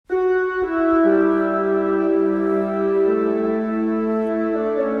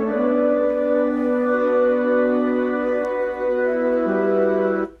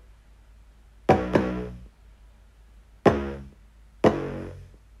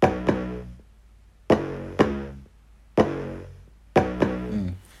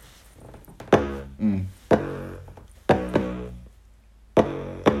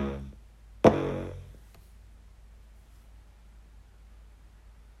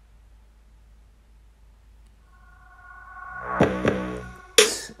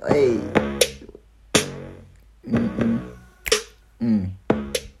Hey.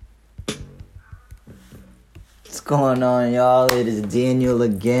 What's going on, y'all? It is Daniel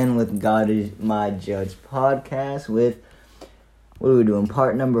again with God is My Judge podcast with, what are we doing,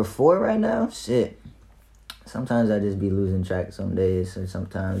 part number 4 right now? Shit. Sometimes I just be losing track some days or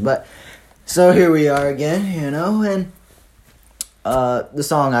sometimes. But, so here we are again, and the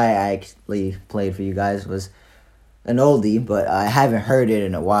song I actually played for you guys was an oldie, but I haven't heard it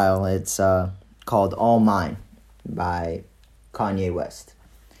in a while. It's called All Mine by Kanye West.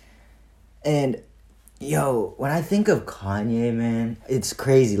 And yo, when I think of Kanye, man, it's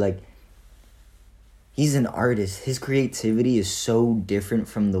crazy. Like, he's an artist. His creativity is so different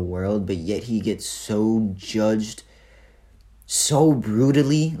from the world, but yet he gets so judged so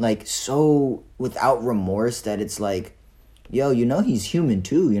brutally, like so without remorse that it's like, yo, he's human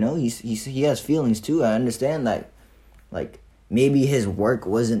too, he has feelings too. I understand that, like, maybe his work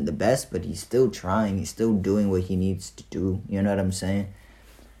wasn't the best, but he's still trying. He's still doing what he needs to do. You know what I'm saying?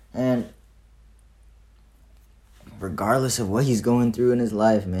 And regardless of what he's going through in his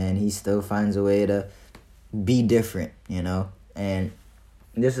life, man, he still finds a way to be different, And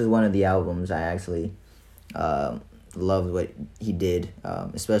this is one of the albums I actually loved what he did,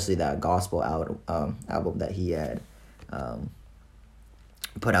 especially that gospel album that he had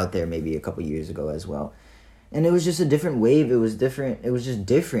put out there maybe a couple years ago as well. And it was just a different wave. It was different. It was just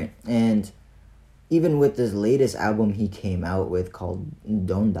different. And even with this latest album he came out with called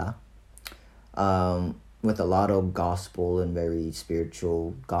Donda, with a lot of gospel and very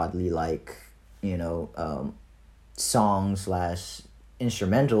spiritual, godly like, songs /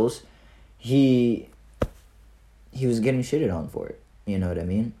 instrumentals, he was getting shitted on for it. You know what I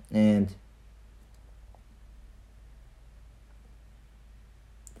mean? And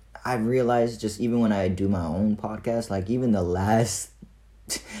I realized just even when I do my own podcast, like even the last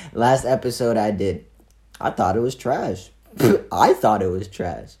episode I did, I thought it was trash. I thought it was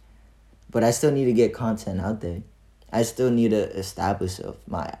trash. But I still need to get content out there. I still need to establish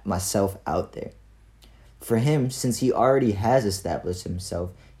myself out there. For him, since he already has established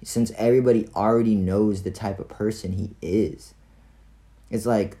himself, since everybody already knows the type of person he is, it's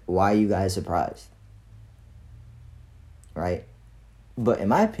like, why are you guys surprised? Right? But in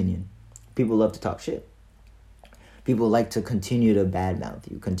my opinion, people love to talk shit. People like to continue to badmouth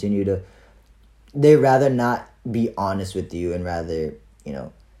you, they rather not be honest with you and rather,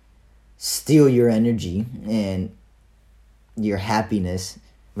 steal your energy and your happiness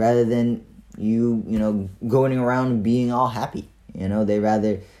rather than you going around being all happy. They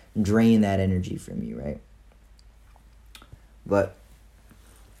rather drain that energy from you, right? But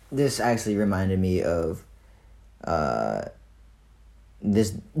this actually reminded me of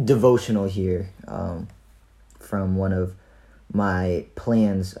this devotional here from one of my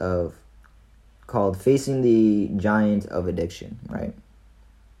plans called Facing the Giant of Addiction, right?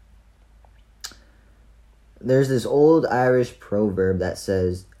 There's this old Irish proverb that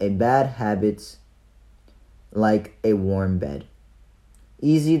says, a bad habit's like a warm bed.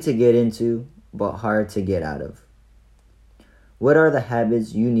 Easy to get into, but hard to get out of. What are the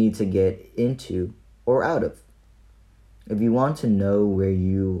habits you need to get into or out of? If you want to know where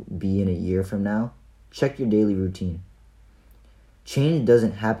you'll be in a year from now, check your daily routine. Change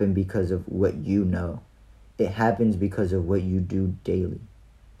doesn't happen because of what you know. It happens because of what you do daily.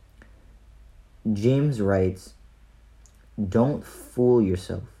 James writes, don't fool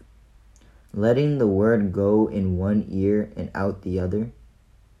yourself. Letting the word go in one ear and out the other.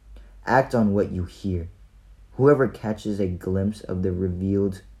 Act on what you hear. Whoever catches a glimpse of the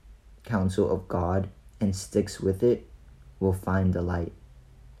revealed counsel of God and sticks with it will find delight.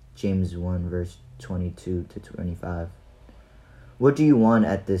 James 1 verse 22 to 25. What do you want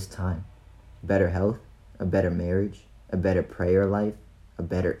at this time? Better health? A better marriage? A better prayer life? A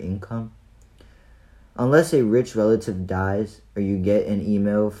better income? Unless a rich relative dies or you get an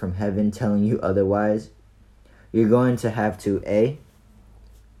email from heaven telling you otherwise, you're going to have to A,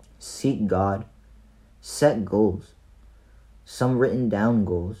 seek God, set goals, some written down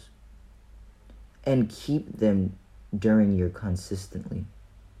goals, and keep them during your consistently.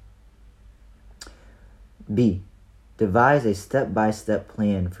 B, devise a step-by-step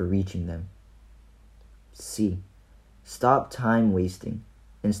plan for reaching them. C, stop time wasting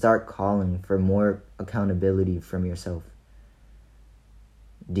and start calling for more accountability from yourself.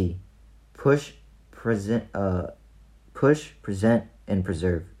 D, push, present, and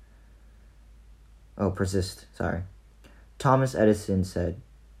preserve. Persist. Thomas Edison said,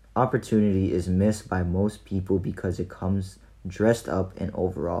 opportunity is missed by most people because it comes dressed up in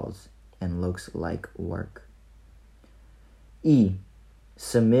overalls and looks like work. E,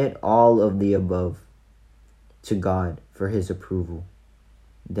 Submit all of the above to God for his approval.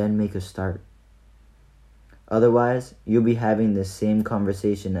 Then make a start. Otherwise, you'll be having the same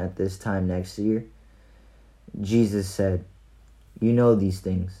conversation at this time next year. Jesus said, "You know these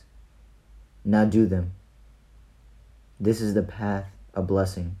things. Now do them. This is the path of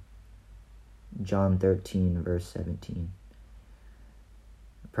blessing." John 13, verse 17.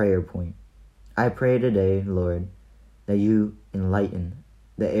 Prayer point. I pray today, Lord, that you enlighten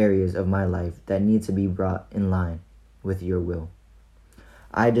the areas of my life that need to be brought in line with your will.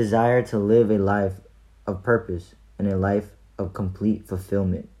 I desire to live a life of purpose and a life of complete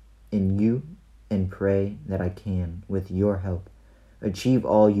fulfillment in you, and pray that I can, with your help, achieve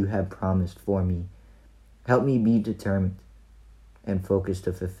all you have promised for me. Help me be determined and focused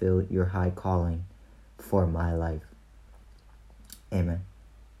to fulfill your high calling for my life. Amen.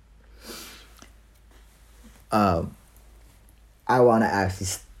 I want to actually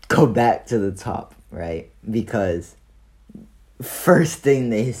go back to the top, right? Because first thing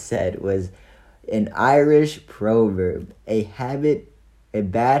they said was an Irish proverb: a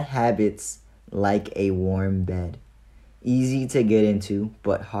bad habit's like a warm bed. Easy to get into,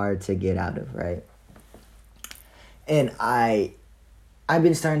 but hard to get out of, right? And I've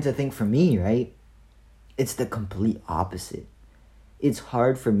been starting to think, for me, right? It's the complete opposite. It's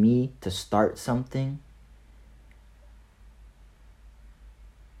hard for me to start something,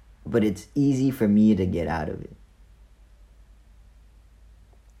 but it's easy for me to get out of it.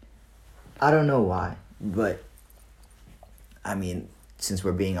 I don't know why, but I mean, since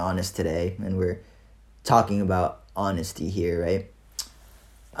we're being honest today and we're talking about honesty here, right?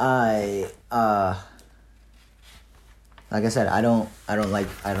 Like I said, I don't like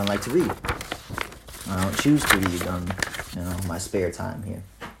to read. I don't choose to read on, my spare time here.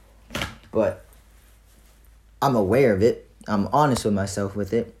 But I'm aware of it. I'm honest with myself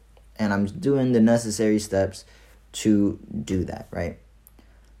with it, and I'm doing the necessary steps to do that, right?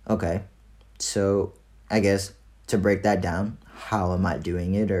 Okay. So, I guess to break that down, how am I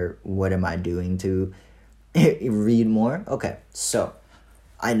doing it, or what am I doing to read more? Okay. So,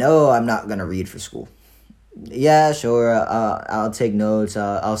 I know I'm not going to read for school. Yeah, sure, I'll take notes,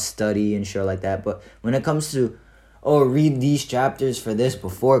 I'll study and sure like that. But when it comes to, read these chapters for this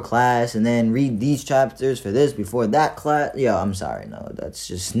before class, and then read these chapters for this before that class, I'm sorry, no, that's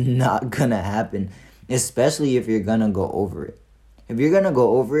just not gonna happen. Especially if you're gonna go over it. If you're gonna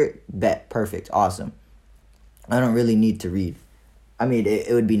go over it, bet, perfect, awesome. I don't really need to read. I mean,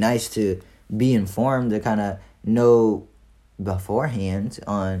 it would be nice to be informed, to kind of know beforehand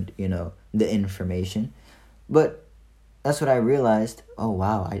on, the information. But that's what I realized. Oh,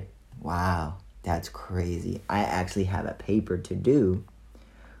 wow, that's crazy. I actually have a paper to do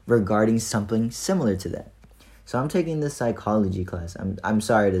regarding something similar to that. So I'm taking this psychology class. I'm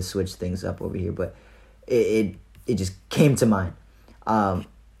sorry to switch things up over here, but it just came to mind. I'm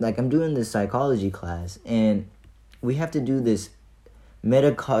doing this psychology class, and we have to do this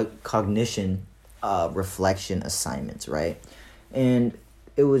metacognition reflection assignments, right? And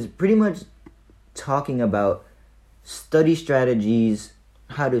it was pretty much talking about study strategies,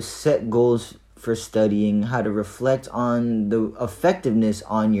 how to set goals for studying, how to reflect on the effectiveness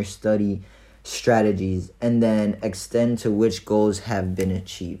on your study strategies, and then extend to which goals have been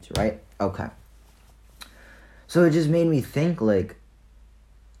achieved, right? Okay. So it just made me think, like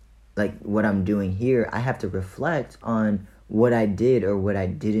what I'm doing here, I have to reflect on what I did or what I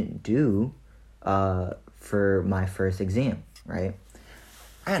didn't do for my first exam, right?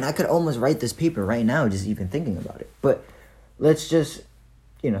 And I could almost write this paper right now, just even thinking about it. But let's just,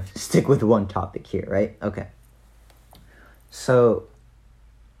 stick with one topic here, right? Okay. So,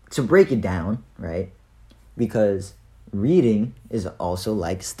 to break it down, right? Because reading is also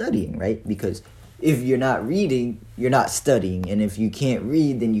like studying, right? Because if you're not reading, you're not studying. And if you can't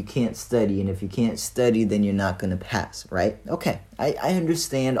read, then you can't study. And if you can't study, then you're not going to pass, right? Okay. I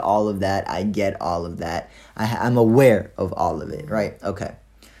understand all of that. I get all of that. I'm aware of all of it, right? Okay.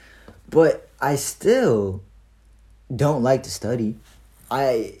 But I still don't like to study.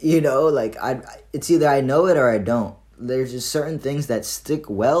 It's either I know it or I don't. There's just certain things that stick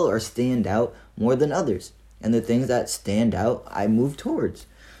well or stand out more than others. And the things that stand out, I move towards.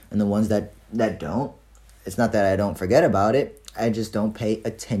 And the ones that don't, it's not that I don't forget about it. I just don't pay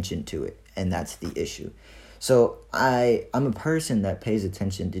attention to it. And that's the issue. So I'm a person that pays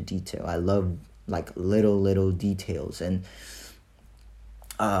attention to detail. I love little details. And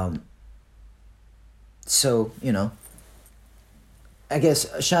so, I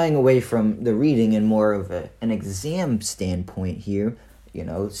guess shying away from the reading and more of an exam standpoint here,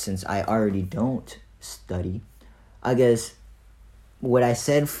 since I already don't study, I guess what I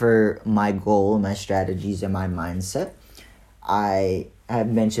said for my goal, my strategies, and my mindset, I have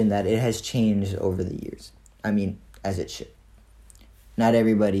mentioned that it has changed over the years. I mean, as it should. Not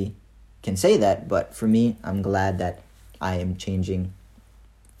everybody can say that, but for me, I'm glad that I am changing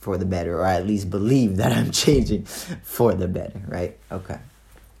for the better, or I at least believe that I'm changing for the better, right? Okay.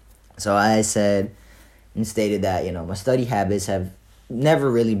 So I said and stated that, my study habits have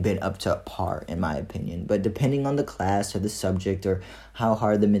never really been up to par, in my opinion. But depending on the class or the subject or how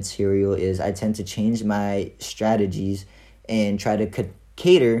hard the material is, I tend to change my strategies and try to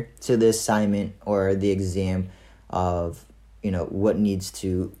cater to the assignment or the exam of, what needs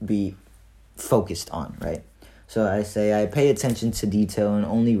to be focused on, right? So I say I pay attention to detail and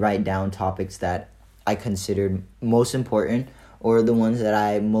only write down topics that I considered most important or the ones that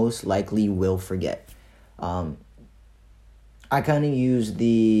I most likely will forget. I kind of use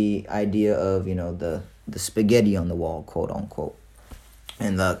the idea of, the spaghetti on the wall, quote unquote.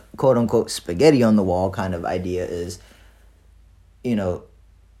 And the quote unquote spaghetti on the wall kind of idea is,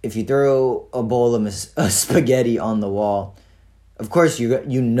 if you throw a bowl of spaghetti on the wall, of course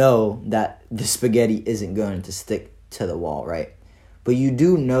you know that the spaghetti isn't going to stick to the wall, right? But you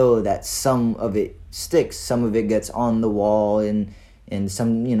do know that some of it sticks, some of it gets on the wall, and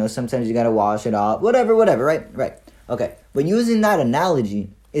some, sometimes you gotta wash it off, whatever, right? Okay, but using that analogy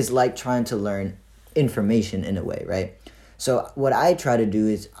is like trying to learn information in a way, right? So what I try to do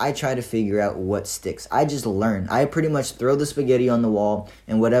is I try to figure out what sticks. I just learn. I pretty much throw the spaghetti on the wall,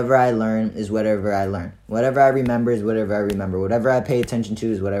 and whatever I learn is whatever I learn. Whatever I remember is whatever I remember. Whatever I pay attention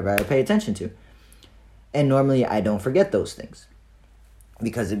to is whatever I pay attention to. And normally I don't forget those things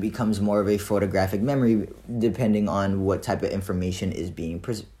because it becomes more of a photographic memory depending on what type of information is being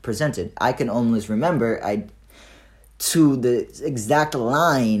presented. I can almost remember to the exact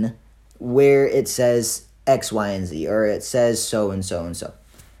line where it says X, Y, and Z, or it says so and so and so,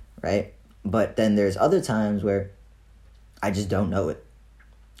 right? But then there's other times where I just don't know it.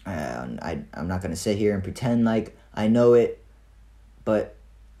 I'm not going to sit here and pretend like I know it, but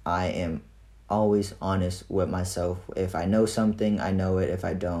I am always honest with myself. If I know something, I know it. If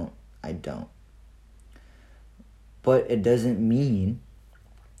I don't, I don't. But it doesn't mean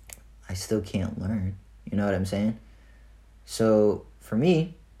I still can't learn. You know what I'm saying? So for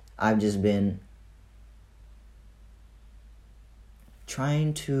me, I've just been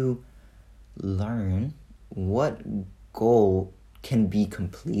trying to learn what goal can be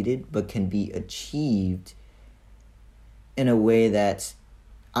completed but can be achieved in a way that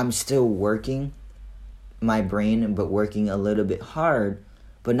I'm still working my brain but working a little bit hard,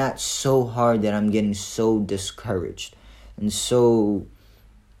 but not so hard that I'm getting so discouraged and so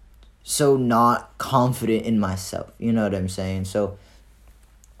not confident in myself. You know what I'm saying? So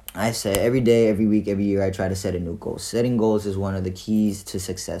I say every day, every week, every year, I try to set a new goal. Setting goals is one of the keys to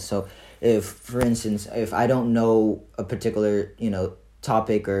success. So if, for instance, if I don't know a particular,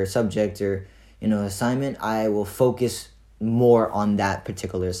 topic or subject or, assignment, I will focus more on that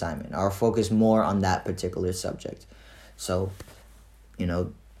particular assignment or focus more on that particular subject. So,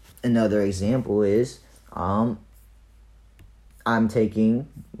 another example is, I'm taking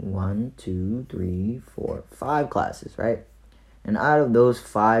 5 classes, right? And out of those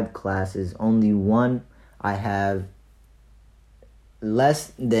 5 classes, only one I have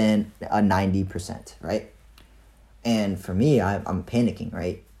less than a 90%, right? And for me, I'm panicking,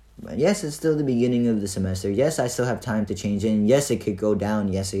 right? But yes, it's still the beginning of the semester. Yes, I still have time to change it. And yes, it could go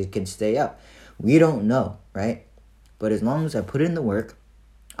down. Yes, it could stay up. We don't know, right? But as long as I put in the work,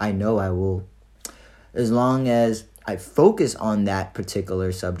 I know I will. As long as I focus on that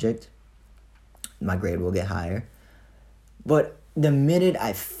particular subject, my grade will get higher. But the minute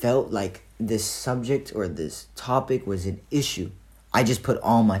I felt like this subject or this topic was an issue, I just put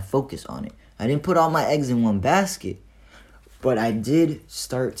all my focus on it. I didn't put all my eggs in one basket, but I did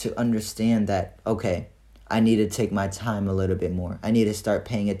start to understand that, okay, I need to take my time a little bit more. I need to start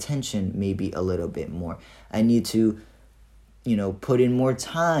paying attention maybe a little bit more. I need to, put in more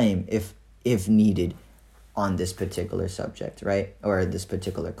time if needed on this particular subject, right? Or this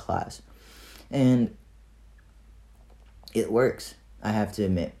particular class. And it works, I have to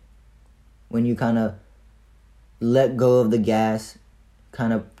admit. When you kind of let go of the gas,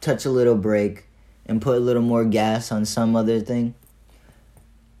 kind of touch a little brake, and put a little more gas on some other thing,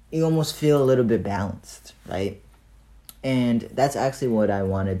 you almost feel a little bit balanced, right? And that's actually what I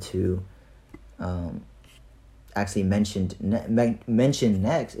wanted to mention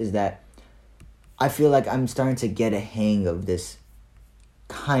next, is that I feel like I'm starting to get a hang of this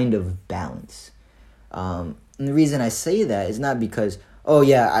kind of balance. And the reason I say that is not because,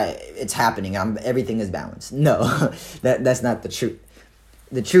 it's happening, everything is balanced. No, that's not the truth.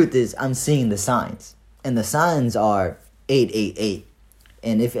 the truth is I'm seeing the signs. And the signs are 888.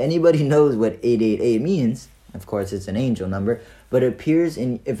 And if anybody knows what 888 means, of course it's an angel number, but if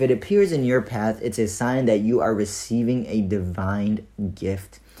it appears in your path, it's a sign that you are receiving a divine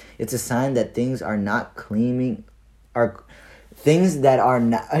gift. It's a sign that things are now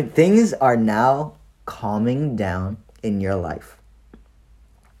calming down in your life.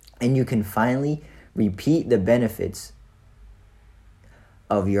 And you can finally repeat the benefits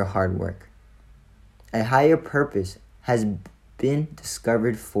of your hard work. A higher purpose has been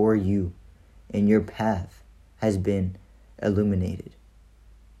discovered for you, and your path has been illuminated.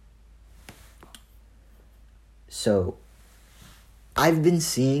 So, I've been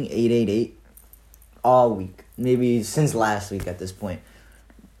seeing 888 all week, maybe since last week at this point.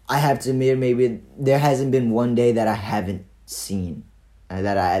 I have to admit, maybe there hasn't been one day that I haven't seen, in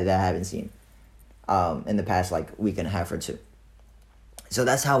the past week and a half or two. So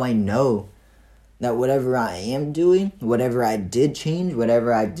that's how I know that whatever I am doing, whatever I did change,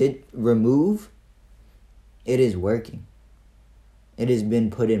 whatever I did remove, it is working. It has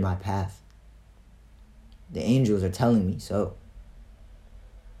been put in my path. The angels are telling me so.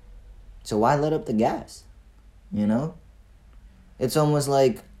 So why let up the gas? You know? It's almost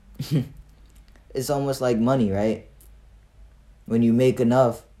like money, right? When you make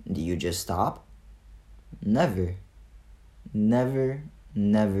enough, do you just stop? Never. Never,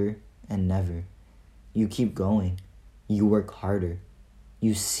 never, and never. You keep going. You work harder.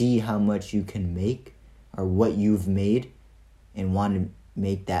 You see how much you can make or what you've made and want to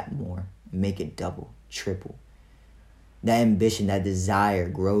make that more. Make it double, triple. That ambition, that desire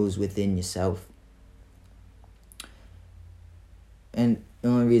grows within yourself. And the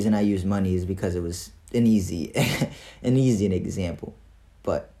only reason I use money is because it was an easy example.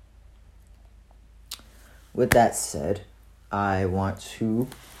 But with that said, I want to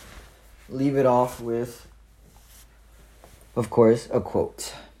leave it off with, of course, a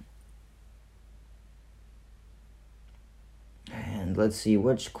quote. And let's see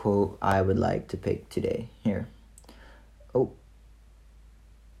which quote I would like to pick today. Here. Oh.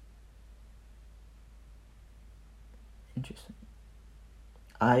 Interesting.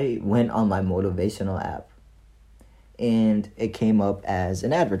 I went on my motivational app and it came up as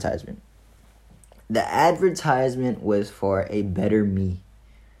an advertisement. The advertisement was for a better me,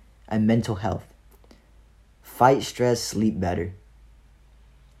 a mental health. Fight stress, sleep better.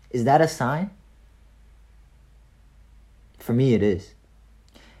 Is that a sign? For me, it is.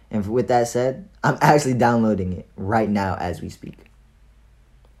 And with that said, I'm actually downloading it right now as we speak.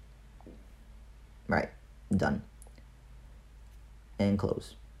 Right. Done. And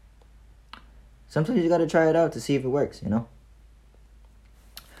close. Sometimes you gotta try it out to see if it works, you know?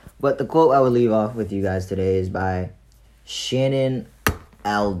 But the quote I would leave off with you guys today is by Shannon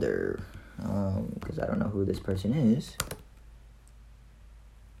Alder. Because I don't know who this person is.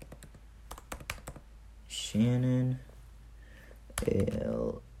 Shannon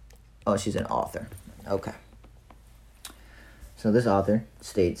L. Oh, she's an author. Okay. So this author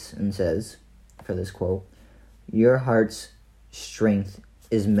states and says, for this quote, your heart's strength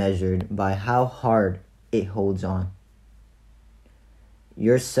is measured by how hard it holds on.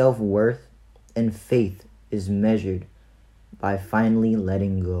 Your self-worth and faith is measured by finally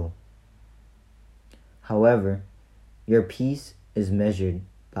letting go. However, your peace is measured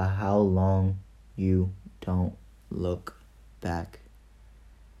by how long you don't look back.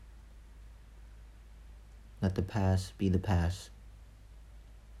 Let the past be the past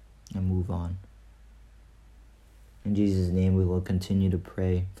and move on. In Jesus' name, we will continue to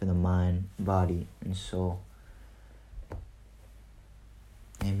pray for the mind, body, and soul.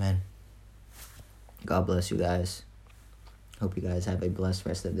 Amen. God bless you guys. Hope you guys have a blessed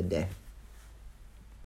rest of the day.